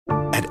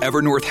At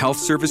Evernorth Health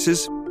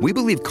Services, we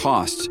believe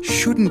costs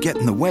shouldn't get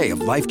in the way of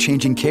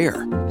life-changing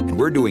care, and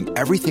we're doing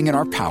everything in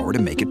our power to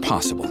make it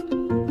possible.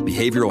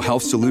 Behavioral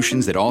health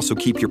solutions that also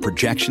keep your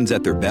projections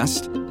at their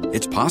best?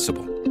 It's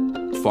possible.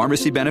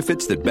 Pharmacy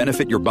benefits that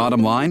benefit your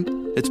bottom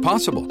line? It's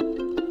possible.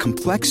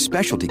 Complex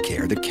specialty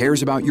care that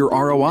cares about your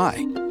ROI?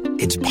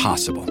 It's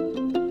possible.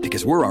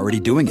 Because we're already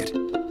doing it.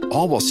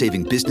 All while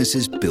saving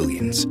businesses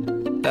billions.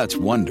 That's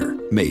Wonder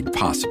made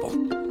possible.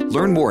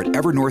 Learn more at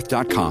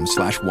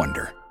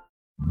evernorth.com/wonder.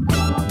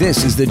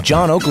 This is the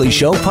John Oakley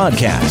Show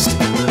podcast.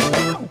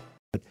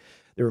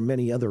 There are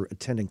many other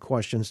attendant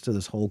questions to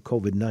this whole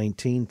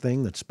COVID-19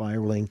 thing that's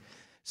spiraling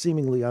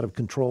seemingly out of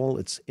control.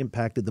 It's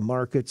impacted the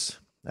markets.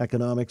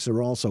 Economics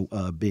are also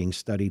being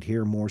studied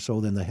here more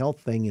so than the health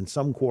thing in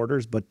some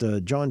quarters.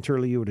 But John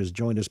Turley-Ewart has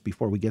joined us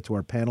before we get to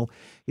our panel.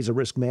 He's a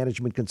risk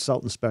management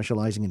consultant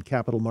specializing in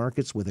capital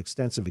markets with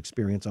extensive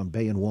experience on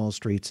Bay and Wall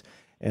Streets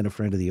and a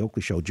friend of the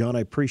Oakley Show. John,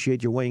 I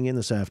appreciate you weighing in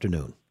this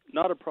afternoon.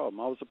 Not a problem.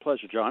 Always a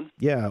pleasure, John.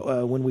 Yeah,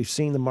 when we've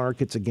seen the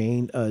markets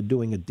again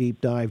doing a deep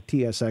dive,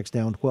 TSX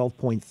down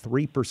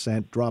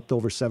 12.3%, dropped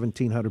over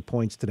 1,700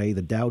 points today.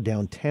 The Dow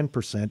down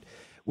 10%.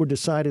 We're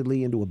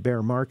decidedly into a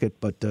bear market,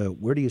 but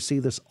where do you see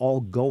this all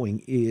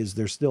going? Is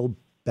there still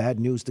bad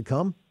news to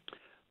come?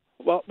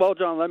 Well,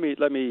 John, let me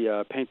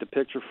paint the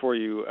picture for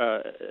you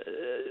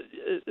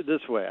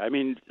this way. I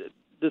mean,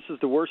 this is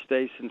the worst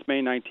day since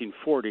May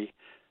 1940,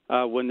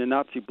 when the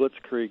Nazi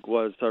blitzkrieg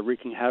was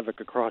wreaking havoc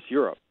across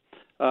Europe.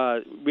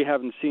 We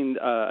haven't seen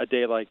a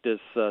day like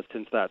this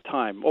since that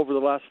time. Over the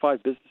last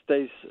 5 business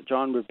days,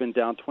 John, we've been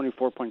down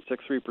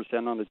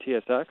 24.63% on the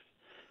TSX.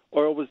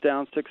 Oil was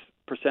down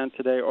 6%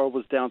 today. Oil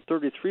was down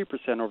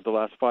 33% over the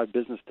last 5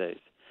 business days.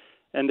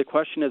 And the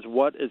question is,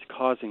 what is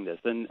causing this?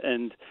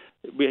 And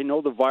we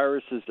know the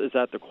virus is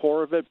at the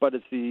core of it, but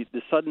it's the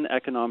sudden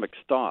economic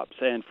stops.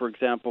 And, for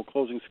example,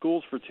 closing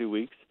schools for 2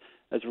 weeks,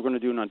 as we're going to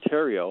do in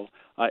Ontario,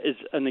 is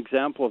an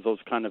example of those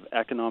kind of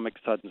economic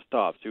sudden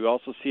stops. We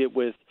also see it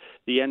with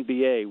the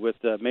NBA, with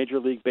Major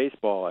League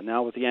Baseball, and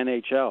now with the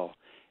NHL.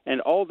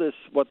 And all this,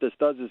 what this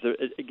does is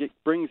it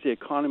brings the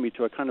economy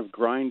to a kind of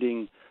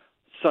grinding,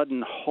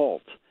 sudden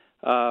halt.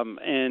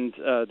 And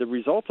the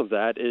result of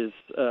that is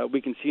we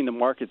can see in the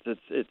markets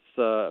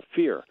it's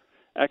fear,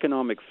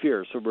 economic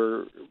fear. So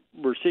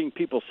we're seeing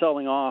people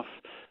selling off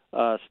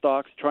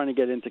stocks, trying to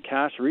get into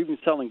cash, or even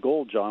selling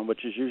gold, John,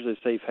 which is usually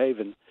a safe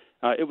haven.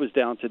 It was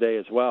down today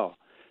as well.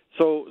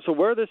 So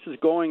where this is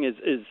going is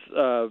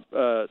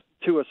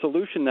to a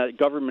solution that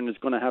government is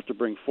going to have to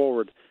bring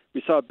forward.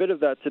 We saw a bit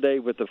of that today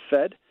with the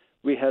Fed.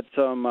 We had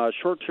some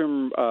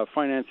short-term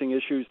financing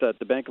issues that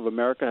the Bank of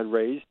America had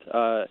raised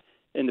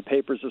in the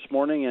papers this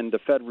morning, and the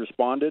Fed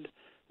responded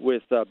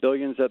with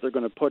billions that they're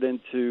going to put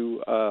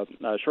into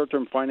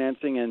short-term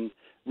financing and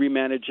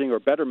remanaging or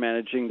better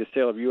managing the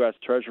sale of U.S.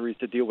 Treasuries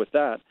to deal with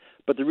that.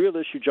 But the real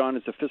issue, John,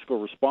 is the fiscal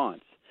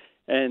response.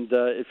 And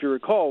if you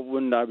recall,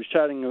 when I was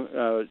chatting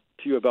to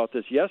you about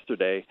this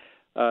yesterday,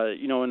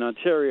 in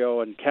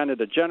Ontario and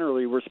Canada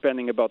generally, we're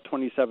spending about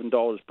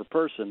 $27 per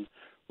person,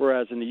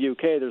 whereas in the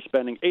UK, they're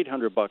spending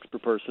 $800 per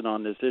person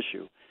on this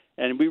issue.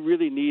 And we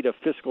really need a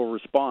fiscal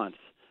response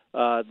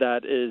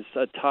that is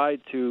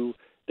tied to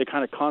the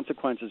kind of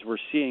consequences we're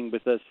seeing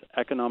with this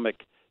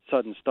economic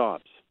sudden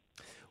stops.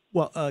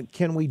 Well,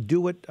 can we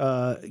do it?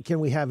 Can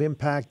we have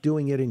impact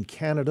doing it in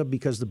Canada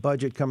because the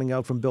budget coming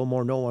out from Bill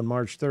Morneau on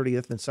March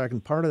 30th? And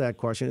second part of that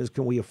question is,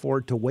 can we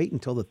afford to wait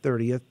until the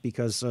 30th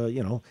because,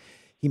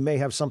 he may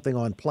have something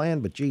on plan,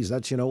 but geez,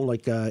 that's,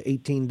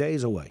 18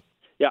 days away.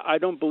 Yeah, I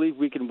don't believe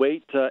we can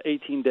wait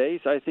 18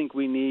 days. I think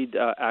we need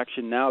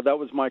action now. That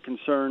was my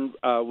concern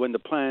when the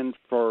plan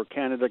for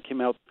Canada came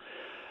out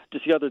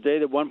just the other day,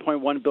 that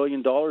 $1.1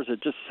 billion,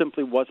 it just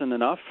simply wasn't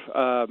enough.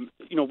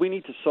 We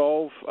need to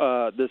solve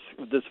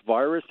this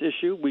virus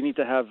issue. We need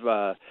to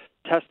have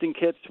testing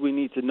kits. We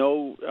need to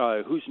know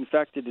who's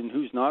infected and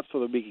who's not so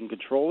that we can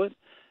control it.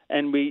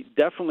 And we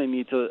definitely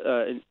need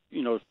to,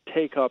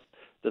 take up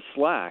the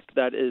slack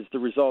that is the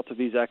result of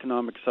these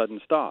economic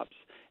sudden stops.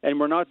 And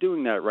we're not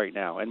doing that right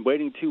now. And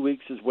waiting 2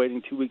 weeks is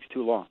waiting 2 weeks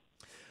too long.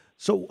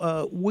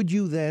 So would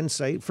you then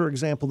say, for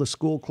example, the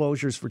school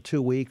closures for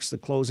 2 weeks, the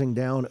closing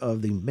down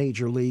of the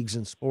major leagues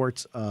in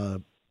sports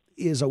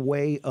is a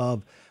way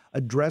of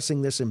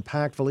addressing this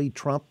impactfully?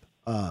 Trump,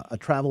 a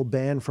travel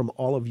ban from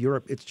all of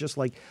Europe. It's just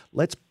like,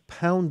 let's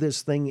pound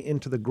this thing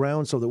into the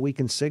ground so that we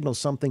can signal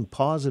something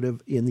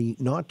positive in the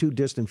not too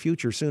distant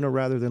future, sooner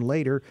rather than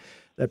later,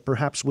 that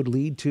perhaps would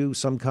lead to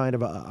some kind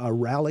of a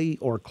rally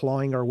or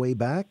clawing our way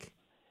back?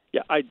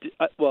 Yeah,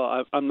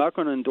 I'm not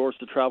going to endorse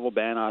the travel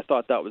ban. I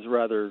thought that was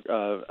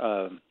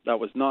that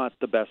was not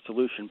the best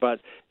solution. But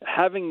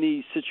having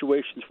these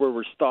situations where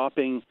we're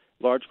stopping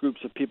large groups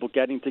of people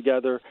getting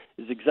together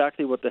is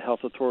exactly what the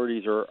health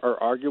authorities are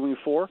arguing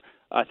for.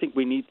 I think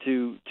we need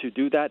to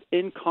do that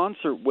in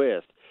concert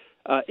with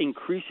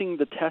increasing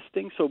the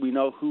testing so we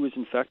know who is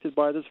infected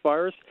by this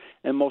virus,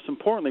 and most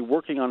importantly,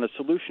 working on a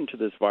solution to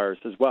this virus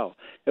as well.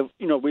 If,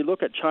 we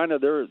look at China,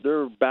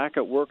 they're back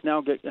at work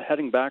now,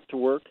 heading back to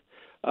work.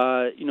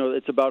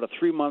 It's about a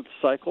 3-month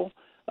cycle.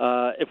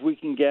 If we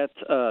can get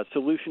a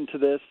solution to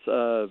this,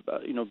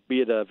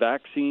 be it a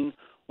vaccine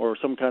or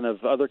some kind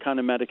of other kind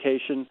of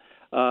medication,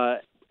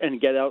 and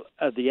get out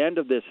at the end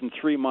of this in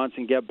 3 months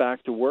and get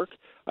back to work,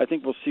 I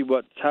think we'll see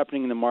what's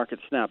happening in the market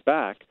snap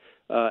back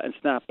and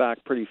snap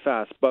back pretty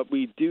fast. But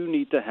we do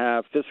need to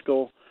have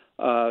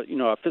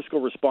a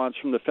fiscal response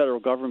from the federal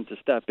government to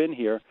step in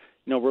here.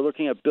 We're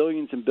looking at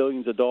billions and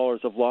billions of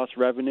dollars of lost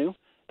revenue.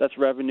 That's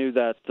revenue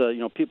that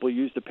people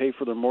use to pay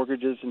for their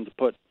mortgages and to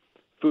put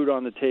food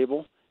on the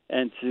table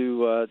and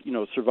to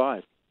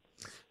survive.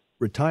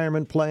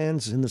 Retirement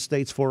plans in the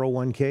state's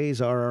 401ks,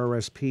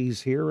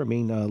 RRSPs here. I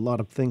mean, a lot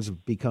of things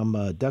have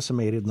become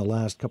decimated in the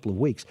last couple of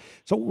weeks.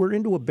 So we're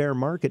into a bear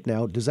market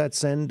now. Does that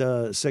send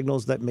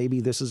signals that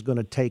maybe this is going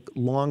to take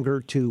longer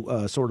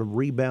to sort of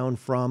rebound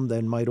from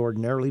than might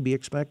ordinarily be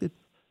expected?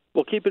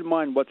 Well, keep in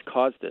mind what's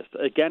caused this.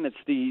 Again, it's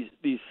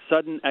these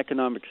sudden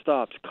economic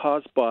stops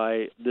caused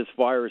by this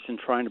virus and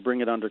trying to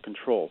bring it under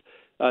control.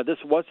 This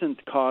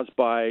wasn't caused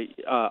by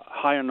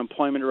high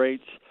unemployment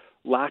rates,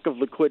 lack of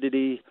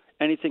liquidity,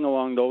 anything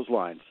along those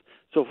lines.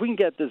 So if we can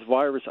get this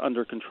virus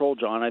under control,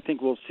 John, I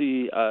think we'll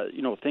see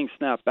things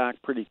snap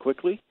back pretty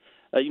quickly.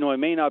 It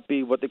may not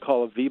be what they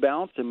call a V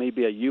bounce; it may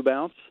be a U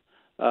bounce.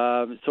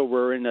 So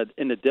we're in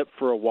a dip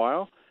for a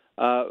while.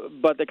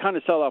 But the kind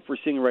of sell-off we're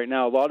seeing right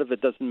now, a lot of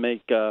it doesn't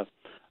make a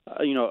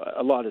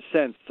lot of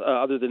sense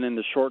other than in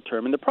the short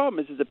term. And the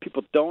problem is that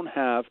people don't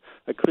have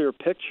a clear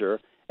picture,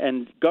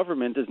 and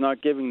government is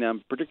not giving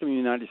them, particularly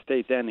in the United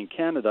States and in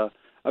Canada,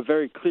 a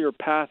very clear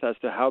path as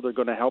to how they're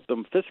going to help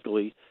them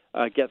fiscally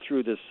get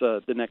through this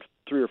the next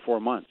 3 or 4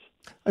 months.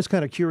 I was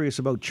kind of curious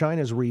about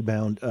China's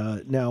rebound.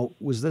 Now,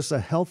 was this a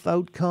health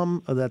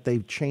outcome that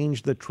they've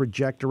changed the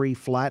trajectory,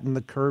 flattened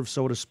the curve,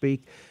 so to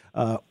speak?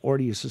 Or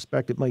do you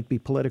suspect it might be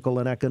political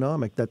and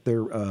economic, that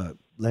they're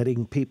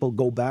letting people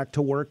go back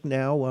to work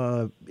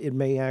now? It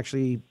may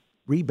actually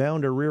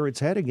rebound or rear its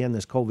head again,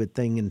 this COVID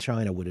thing in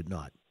China, would it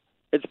not?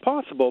 It's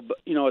possible, but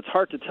it's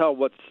hard to tell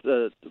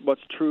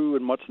what's true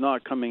and what's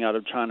not coming out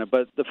of China.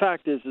 But the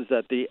fact is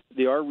that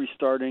they are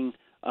restarting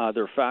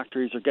their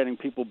factories, are getting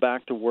people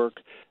back to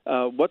work.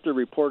 What they're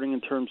reporting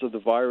in terms of the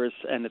virus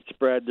and its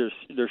spread,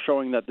 they're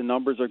showing that the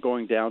numbers are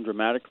going down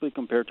dramatically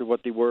compared to what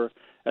they were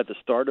at the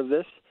start of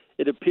this.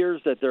 It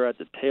appears that they're at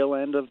the tail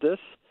end of this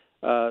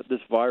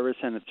virus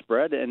and its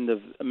spread, and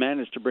they've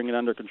managed to bring it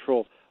under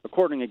control,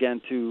 according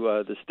again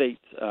to the state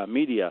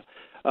media.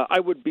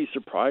 I would be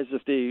surprised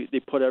if they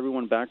put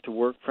everyone back to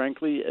work,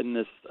 frankly, in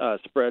this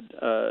spread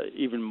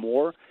even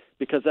more,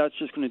 because that's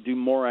just going to do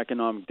more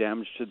economic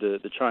damage to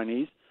the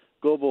Chinese.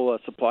 Global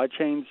supply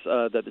chains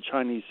that the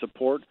Chinese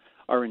support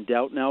are in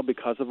doubt now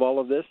because of all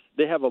of this.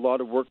 They have a lot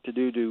of work to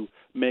do to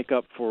make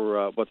up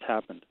for what's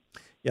happened.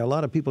 Yeah, a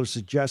lot of people are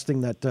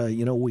suggesting that,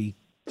 we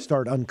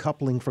start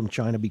uncoupling from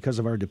China because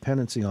of our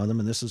dependency on them,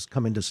 and this has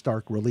come into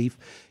stark relief,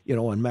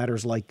 on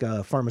matters like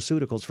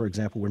pharmaceuticals, for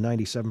example, where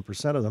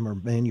 97% of them are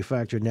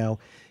manufactured now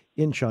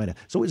in China.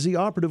 So is the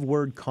operative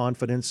word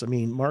confidence? I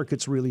mean,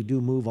 markets really do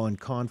move on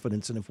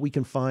confidence, and if we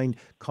can find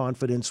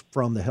confidence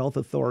from the health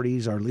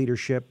authorities, our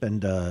leadership,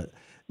 and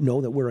know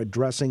that we're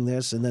addressing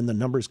this, and then the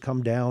numbers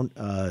come down,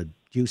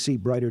 do you see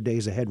brighter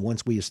days ahead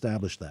once we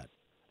establish that?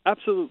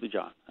 Absolutely,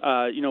 John.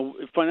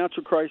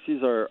 Financial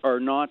crises are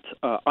not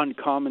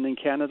uncommon in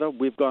Canada.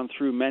 We've gone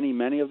through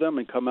many of them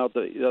and come out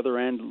the other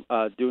end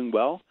doing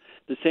well.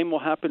 The same will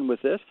happen with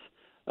this.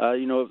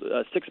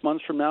 6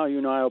 months from now, you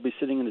and I will be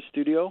sitting in the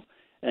studio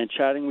and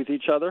chatting with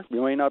each other. We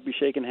may not be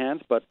shaking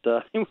hands, but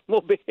we'll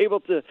be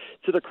able to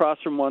sit across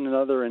from one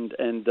another and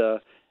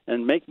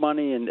make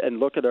money and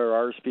look at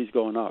our RSPs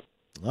going up.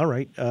 All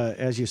right.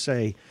 As you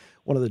say,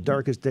 one of the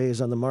darkest days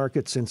on the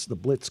market since the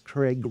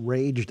Blitzkrieg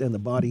raged and the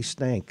body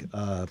stank.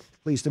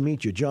 Pleased to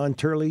meet you. John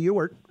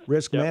Turley-Ewart,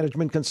 risk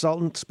management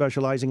consultant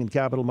specializing in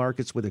capital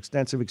markets with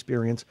extensive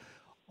experience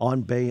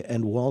on Bay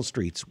and Wall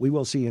Streets. We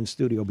will see you in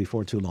studio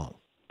before too long.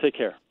 Take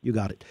care. You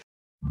got it.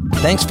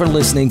 Thanks for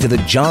listening to the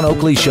John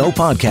Oakley Show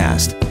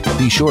podcast.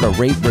 Be sure to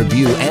rate,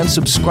 review, and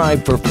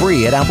subscribe for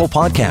free at Apple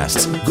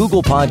Podcasts,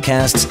 Google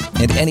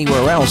Podcasts, and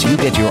anywhere else you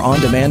get your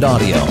on-demand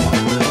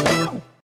audio.